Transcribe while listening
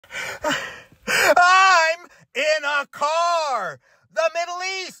I'm in a car. The Middle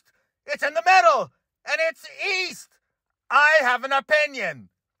East. It's in the middle, and it's east. I have an opinion.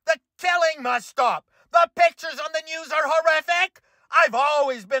 The killing must stop. The pictures on the news are horrific. I've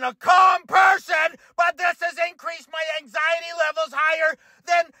always been a calm person, but this has increased my anxiety levels higher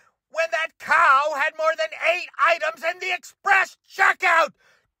than when that cow had more than 8 items in the express checkout.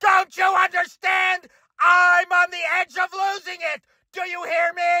 Don't you understand? I'm on the edge of losing it. Do you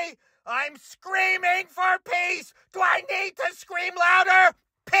hear me? I'm screaming for peace. Do I need to scream louder?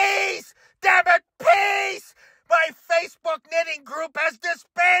 Peace! Damn it, peace! My Facebook knitting group has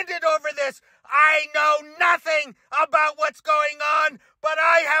disbanded over this. I know nothing about what's going on, but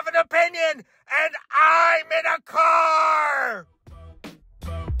I have an opinion, and I'm in a car!